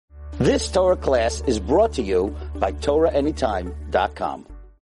This Torah class is brought to you by TorahAnytime.com.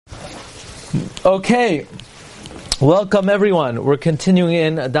 Okay, welcome everyone. We're continuing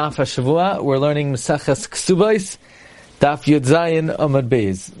in Daf HaShavua. We're learning Maseches Ksubos, Daf Yud Zayin Amud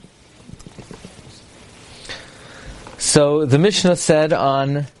Beis. So the Mishnah said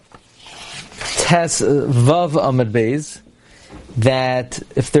on Tes Vav Amud Beis that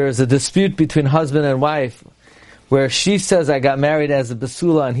if there is a dispute between husband and wife, where she says, I got married as a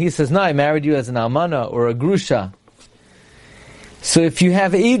basula, and he says, no, I married you as an almana or a grusha. So if you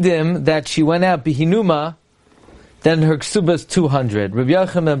have edim that she went out bihinuma, then her ksuba is 200. Rabbi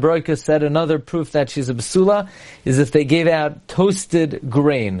Yochanan ben Broika said another proof that she's a basula is if they gave out toasted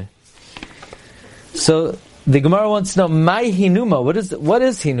grain. So the Gemara wants to know, my hinuma, what is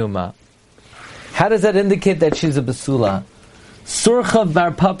hinuma? How does that indicate that she's a basula? Surcha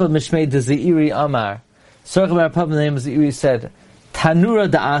bar papa mishmei de zeiri amar. Surcha bar papa, the name of zeiri, said, Tanura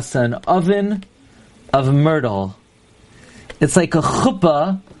da'asa, an oven of myrtle. It's like a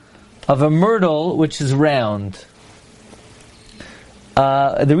chuppah of a myrtle which is round.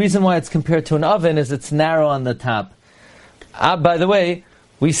 The reason why it's compared to an oven is it's narrow on the top. By the way,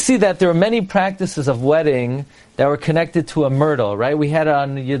 we see that there are many practices of wedding that were connected to a myrtle, right? We had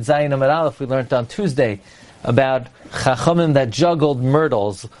on Yud Zayin Amud Aleph, we learned on Tuesday, about chachamim that juggled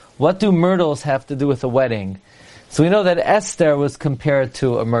myrtles. What do myrtles have to do with a wedding? So we know that Esther was compared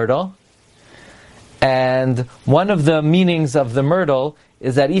to a myrtle. And one of the meanings of the myrtle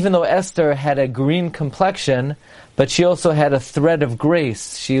is that even though Esther had a green complexion, but she also had a thread of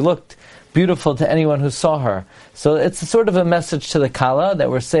grace. She looked beautiful to anyone who saw her. So it's sort of a message to the Kala that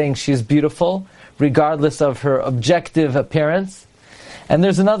we're saying she's beautiful, regardless of her objective appearance. And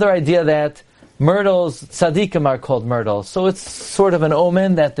there's another idea that myrtles, tzaddikim are called myrtles. So it's sort of an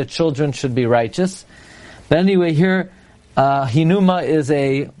omen that the children should be righteous. But anyway, here, hinuma is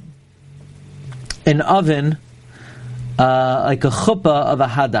an oven, like a chuppah of a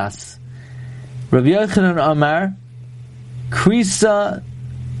hadas. Rabbi Yochanan Amar, krisa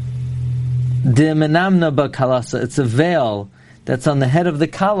de menamna b'kalasa. It's a veil that's on the head of the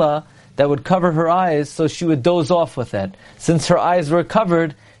kala that would cover her eyes, so she would doze off with it. Since her eyes were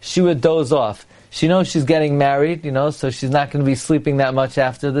covered, she would doze off. She knows she's getting married, so she's not going to be sleeping that much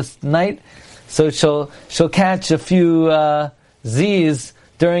after this night. So she'll catch a few Z's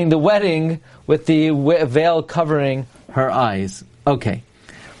during the wedding with the veil covering her eyes. Okay.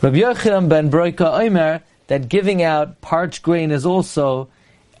 Rabbi Yochanan ben Broika Omer, that giving out parched grain is also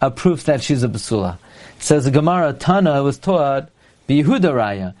a proof that she's a basula. It says the Gemara, Tana was taught Yehuda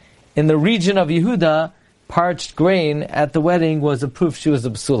Raya. In the region of Yehuda, parched grain at the wedding was a proof she was a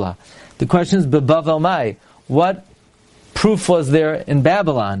basula. The question is, Bebavel Mai, what proof was there in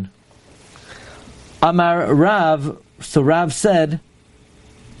Babylon? Amar Rav, so Rav said,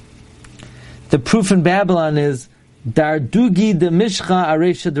 the proof in Babylon is Dardugi de Mishcha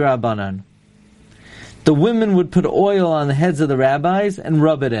Aresha D'Rabbanan. The women would put oil on the heads of the rabbis and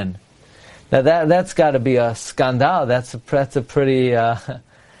rub it in. Now that's got to be a scandal. That's a pretty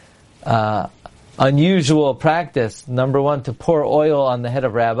unusual practice. Number one, to pour oil on the head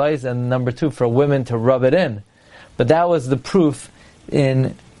of rabbis, and number two, for women to rub it in. But that was the proof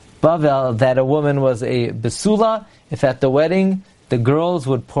in Bavel that a woman was a besula. If at the wedding the girls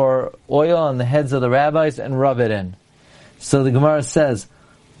would pour oil on the heads of the rabbis and rub it in. So the Gemara says,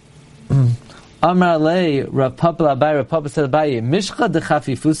 Amar lei Rav Papa Abai, Rav Papa said Abai, Mishcha de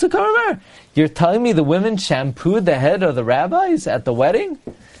chafifusa karamar. You're telling me the women shampooed the head of the rabbis at the wedding?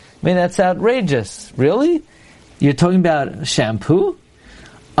 I mean, that's outrageous. Really? You're talking about shampoo?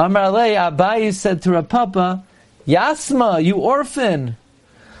 Amar lei Abai said to Rav Papa, Yasma, you orphan,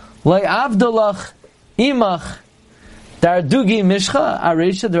 lei avdolach imach dardugi mishcha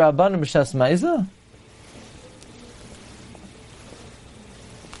aresha d'Rabbanan b'shas ma'isa.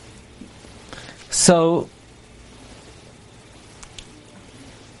 So,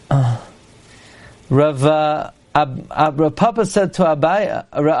 Rav Papa said to Abai,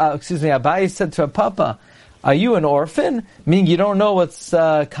 Abai said to Rav Papa, are you an orphan? Meaning you don't know what's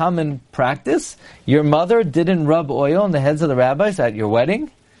common practice? Your mother didn't rub oil on the heads of the rabbis at your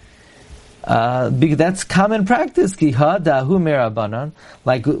wedding? Because that's common practice. Like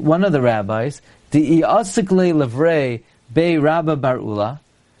one of the rabbis,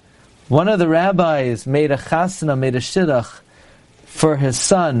 one of the rabbis made a chasna, made a shidduch for his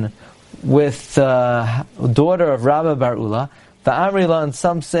son with the daughter of Rabba Bar Ula. The Amrila, and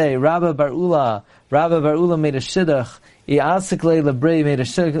some say Rabba Bar Ula made a shidduch. Iasikle Lebrei made a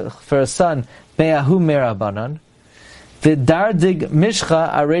shidduch for his son. Be'ahu merabanan. The dardig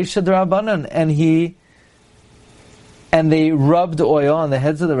mishcha aresha d'Rabbanan, and he and they rubbed oil on the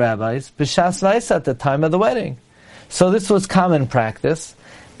heads of the rabbis, b'shas vayis, at the time of the wedding. So this was common practice.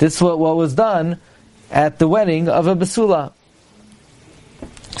 This was what was done at the wedding of a basula.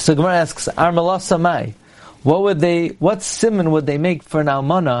 So Gemara asks, Armala Samai, what siman would they make for an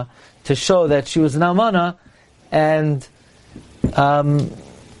almana to show that she was an almana, and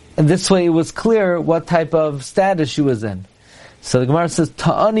this way it was clear what type of status she was in. So the Gemara says,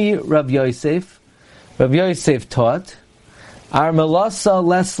 Ta'ani Rabbi Yosef taught, Armelasa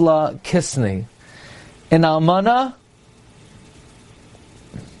lesla kisni. In almana,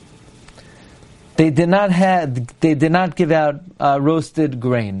 they did not give out roasted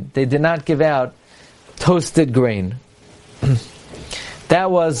grain. They did not give out toasted grain.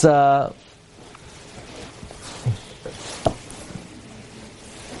 That was the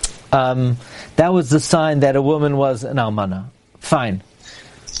sign that a woman was an almana. Fine.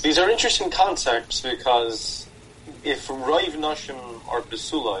 These are interesting concepts because if Raiv Nashim are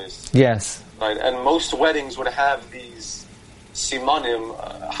besulais, yes, right, and most weddings would have these simanim,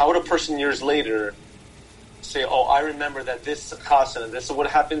 how would a person years later say, oh, I remember that this chasana, this is what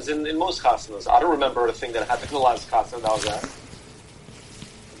happens in most chasanas. I don't remember a thing that happened in the last chasana that was that.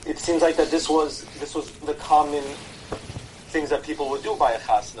 It seems like that this was the common things that people would do by a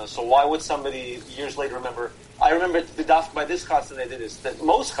chasana. So why would somebody years later remember, I remember the daf by this chasana they did this, that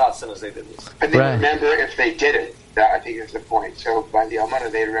most chasanas they did this. But they remember if they didn't. That I think is the point. So by the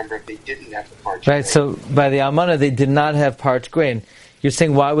almana they remember if they didn't have the parched grain. Right, so by the almana they did not have parched grain. You're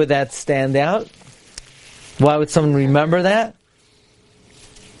saying why would that stand out? Why would someone remember that?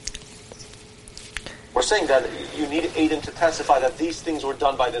 We're saying that you need Eidim to testify that these things were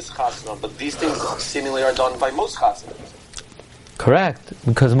done by this chasana, but these things seemingly are done by most chasanas. Correct,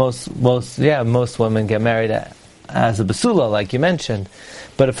 because most women get married as a basula, like you mentioned.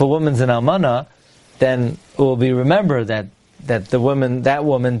 But if a woman's an almana, then it will be remembered that that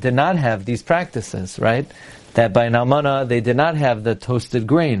woman did not have these practices, right? That by an almana they did not have the toasted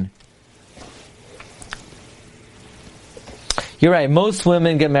grain. You're right. Most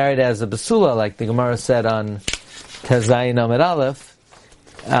women get married as a basula, like the Gemara said on Tezayin Amid Aleph.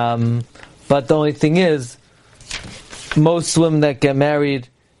 But the only thing is, most women that get married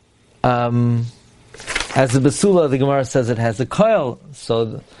as a basula, the Gemara says it has a coil.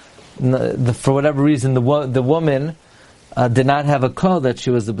 So, for whatever reason, the woman did not have a coil that she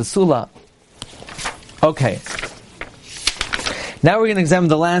was a basula. Okay. Now we're going to examine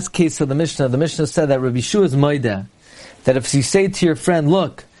the last case of the Mishnah. The Mishnah said that Rabbi Shua is moida, that if you say to your friend,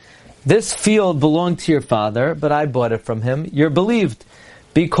 look, this field belonged to your father, but I bought it from him, you're believed,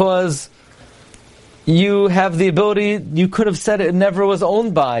 because you have the ability, you could have said it never was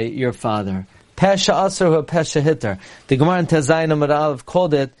owned by your father. Pesha Asar or Pesha Hitter. The Gemara in Tezayin Amud Aleph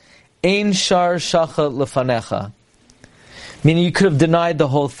called it Ein Shar Shacha Lefanecha. Meaning you could have denied the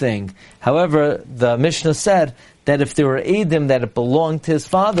whole thing. However, the Mishnah said that if there were Eidim that it belonged to his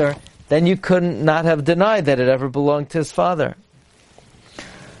father, then you couldn't not have denied that it ever belonged to his father.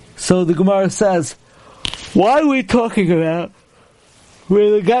 So the Gemara says, why are we talking about where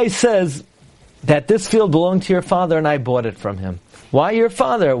the guy says that this field belonged to your father and I bought it from him? Why your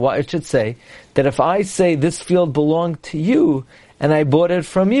father? Why it should say that if I say this field belonged to you and I bought it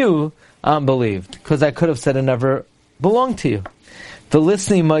from you, I'm believed. Because I could have said it never belonged to you. The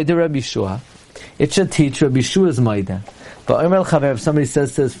listening Maida Rabbi Shua, it should teach Rabbi Shua's Maida. But if somebody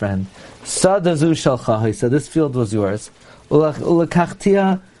says to his friend, Sadazu shalcha, he said, this field was yours,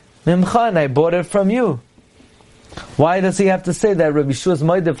 ulakachtia mimcha, and I bought it from you. Why does he have to say that? Rabbi Shua's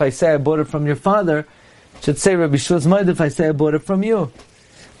Maida, if I say I bought it from your father, should say Rabbi Shua's Maida if I say I bought it from you.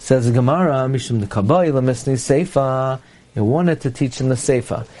 Says the Gemara, Mishum the Kabbai, Lamesni Seifa, it wanted to teach in the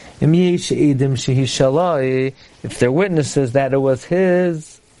Seifa. If they're witnesses that it was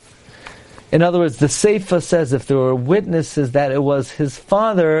his. In other words, the Seifa says if there were witnesses that it was his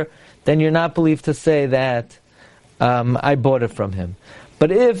father, then you're not believed to say that I bought it from him.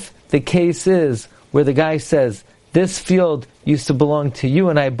 But if the case is where the guy says, this field used to belong to you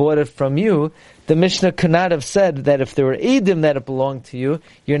and I bought it from you, the Mishnah could not have said that if there were Eidim that it belonged to you,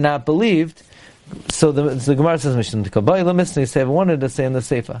 you're not believed. So the Gemara says, Mishnah, if I wanted to say in the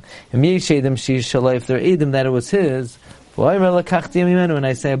Seifa, if there are Eidim that it was his, when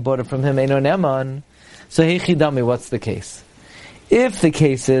I say I bought it from him, so heichidami, what's the case? If the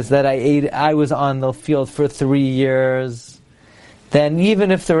case is that I was on the field for 3 years, then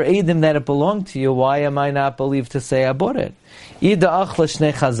even if there were Eidim that it belonged to you, why am I not believed to say I bought it? If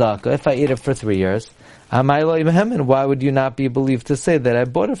I ate it for 3 years, why would you not be believed to say that I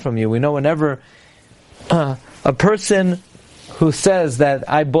bought it from you? We know whenever a person who says that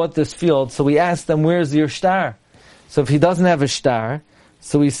I bought this field, so we ask them, where's your shtar? So if he doesn't have a shtar,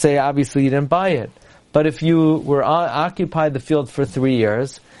 so we say obviously you didn't buy it. But if you were occupied the field for 3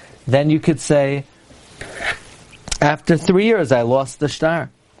 years, then you could say, after 3 years I lost the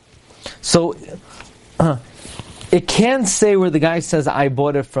shtar. So it can't say where the guy says I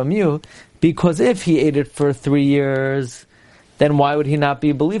bought it from you, because if he ate it for 3 years, then why would he not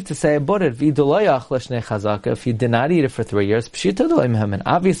be believed to say I bought it? If he did not eat it for 3 years,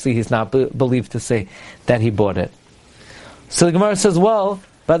 obviously he's not believed to say that he bought it. So the Gemara says, well,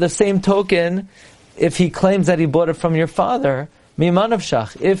 by the same token, if he claims that he bought it from your father,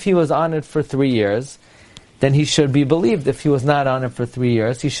 if he was on it for 3 years, then he should be believed. If he was not on it for 3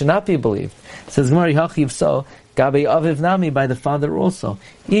 years, he should not be believed. It says Gemara, so Gabe Aviv Nami, by the father also.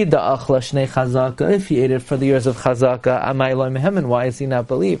 If he ate it for the years of Chazaka, why is he not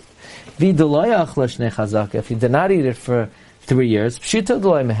believed? If he did not eat it for 3 years, it's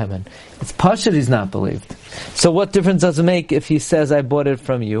pashut he's not believed. So what difference does it make if he says I bought it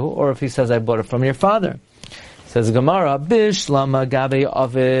from you, or if he says I bought it from your father? Says Gemara, Bishlama Gabe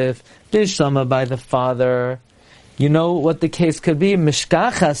Aviv, Bishlama by the father. You know what the case could be?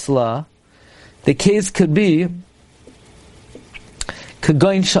 Mishkachasla. The case could be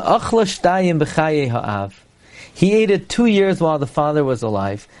he ate it 2 years while the father was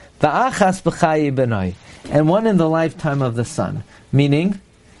alive, and one in the lifetime of the son. Meaning,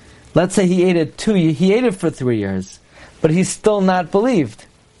 let's say he ate it for 3 years, but he's still not believed.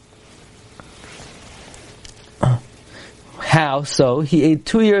 How? So, he ate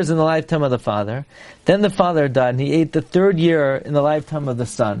 2 years in the lifetime of the father, then the father died, and he ate the 3rd year in the lifetime of the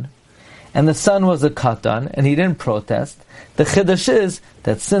son, and the son was a katan, and he didn't protest. The chiddush is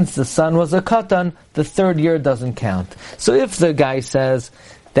that since the son was a katan, the 3rd year doesn't count. So if the guy says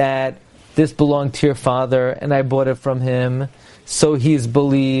that this belonged to your father, and I bought it from him, so he's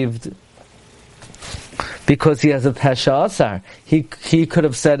believed because he has a pesha asar. He could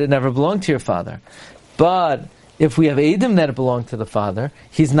have said it never belonged to your father. But if we have Eidim that it belonged to the father,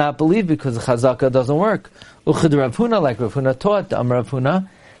 he's not believed because the chazaka doesn't work. Uchid Rav Huna, like Rav Huna taught, Rav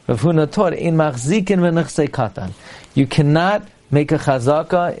Huna taught, in machzikin v'nechsei katan. You cannot make a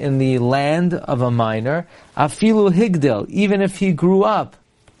chazaka in the land of a minor, afilu higdil, even if he grew up.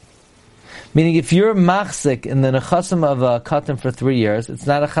 Meaning, if you're machzik in the nechasim of a katan for 3 years, it's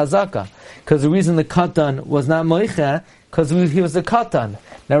not a chazaka. Because the reason the katan was not moicha, because he was a katan.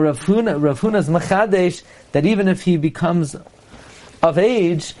 Now Rav Huna's machadesh, that even if he becomes of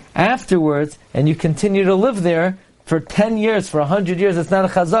age afterwards, and you continue to live there for 10 years, for 100 years, it's not a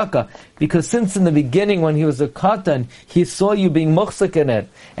chazaka. Because since in the beginning when he was a katan, he saw you being muchzik in it,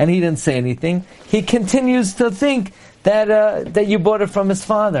 and he didn't say anything, he continues to think that you bought it from his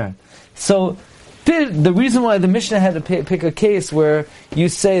father. So, the reason why the Mishnah had to pick a case where you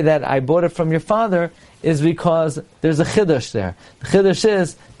say that I bought it from your father is because there's a chiddush there. The chiddush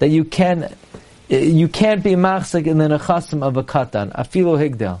is that you can't be machzik in the nechasim of a katan, afilu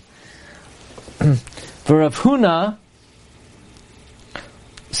higdel. For Rav Huna,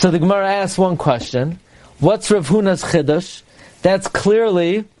 so the Gemara asks one question: what's Rav Huna's chiddush? That's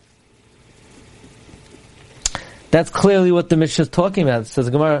clearly what the Mishnah is talking about. It says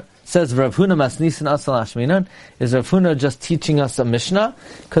the Gemara says Rav Huna masnisin asal ashminan. Is Rav Huna just teaching us a Mishnah?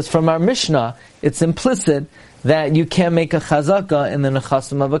 Because from our Mishnah, it's implicit that you can't make a chazaka in the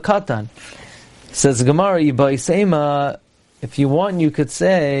nechasim of a katan. Says the Gemara, Yibayseima, if you want, you could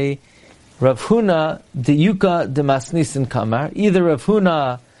say Rav Huna deyuka de masnisin kamar. Either Rav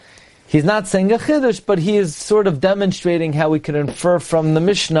Huna, he's not saying a chiddush, but he is sort of demonstrating how we can infer from the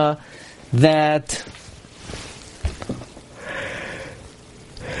Mishnah that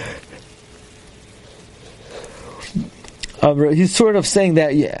he's sort of saying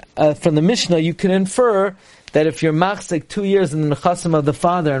that from the Mishnah you can infer that if you're machzik 2 years in the nechasim of the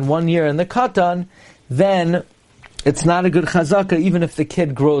father and 1 year in the katan, then it's not a good chazaka even if the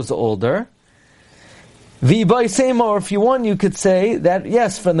kid grows older. Or if you want, you could say that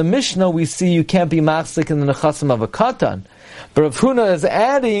yes, from the Mishnah we see you can't be machzik in the nechasim of a katan. But Rav Huna is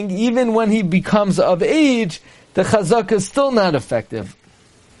adding, even when he becomes of age, the chazaka is still not effective.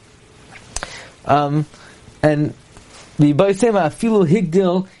 And afilu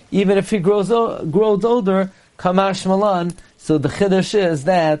higdil, even if he grows older, kamash malan. So the chiddush is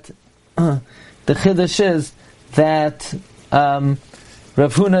that Rav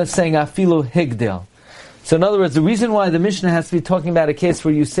Huna is saying afilu higdil. So in other words, the reason why the Mishnah has to be talking about a case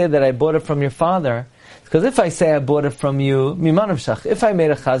where you say that I bought it from your father, is because if I say I bought it from you, mimanav shach, if I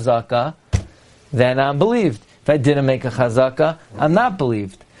made a chazaka, then I'm believed. If I didn't make a chazaka, I'm not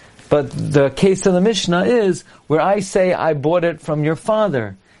believed. But the case of the Mishnah is where I say I bought it from your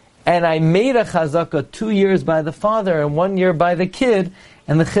father, and I made a chazaka 2 years by the father and 1 year by the kid,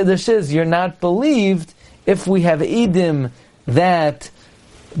 and the chiddush is you're not believed if we have edim that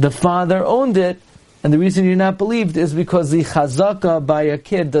the father owned it, and the reason you're not believed is because the chazaka by a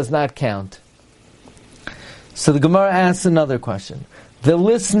kid does not count. So the Gemara asks another question. The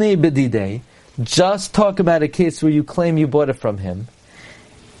lisni b'didei, just talk about a case where you claim you bought it from him,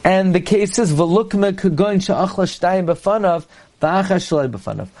 and the case is v'lukme k'goin she'achla shtayim b'fanav v'achas shalai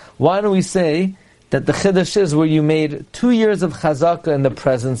b'fanav. Why do we say that the chiddush is where you made 2 years of chazaka in the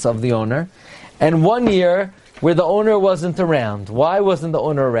presence of the owner, and 1 year where the owner wasn't around? Why wasn't the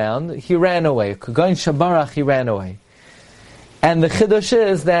owner around? He ran away. K'goin shabarach, he ran away. And the chiddush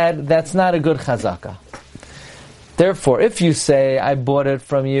is that that's not a good chazaka. Therefore, if you say, I bought it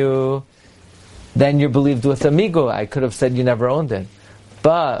from you, then you're believed with amigo. I could have said you never owned it.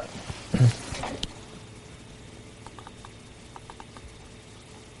 But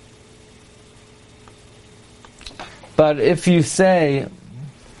if you say,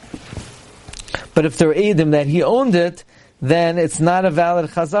 but if there are edim that he owned it, then it's not a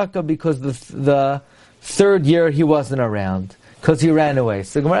valid chazaka because the 3rd year he wasn't around because he ran away.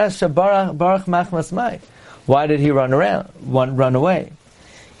 So Gemara asks, Baruch machmas mai. Why did he run away?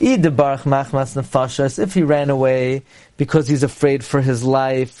 If he ran away because he's afraid for his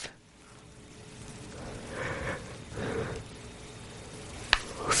life,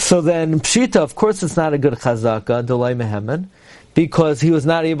 so then pshita, of course it's not a good chazaka, delay mehemen, because he was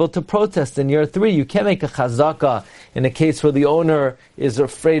not able to protest in year 3. You can't make a chazaka in a case where the owner is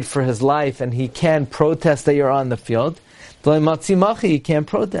afraid for his life and he can protest that you're on the field. Delay matzimachi, he can't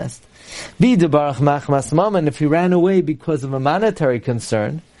protest. And if he ran away because of a monetary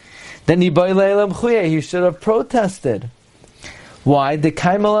concern, then he should have protested. Why? The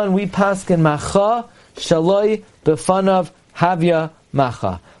kaimalan we paskin macha shaloi befanav havya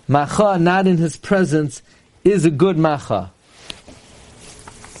macha. Macha, not in his presence, is a good macha.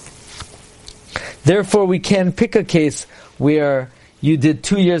 Therefore, we can pick a case where you did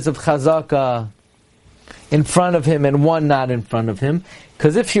 2 years of chazaka in front of him and 1 not in front of him.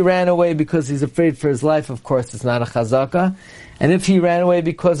 Because if he ran away because he's afraid for his life, of course it's not a chazaka. And if he ran away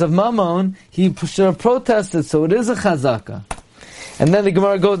because of mammon, he should have protested, so it is a chazaka. And then the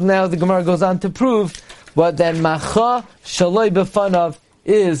Gemara goes on to prove what that macha shaloi befanav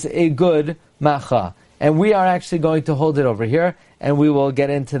is a good macha. And we are actually going to hold it over here, and we will get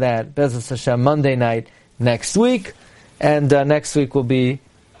into that Be'ezus Hashem Monday night next week. And next week will be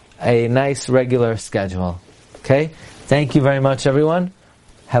a nice regular schedule. Okay? Thank you very much, everyone.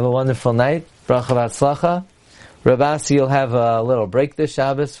 Have a wonderful night. Bracha v'atzlacha. Rabasi, you'll have a little break this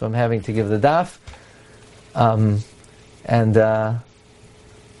Shabbos from having to give the daf. And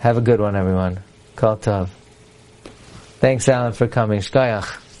have a good one, everyone. Kol tov. Thanks, Alan, for coming.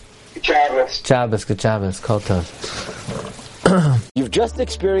 Shkayach. Good Shabbos. Kol tov. You've just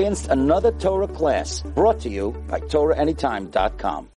experienced another Torah class brought to you by TorahAnytime.com.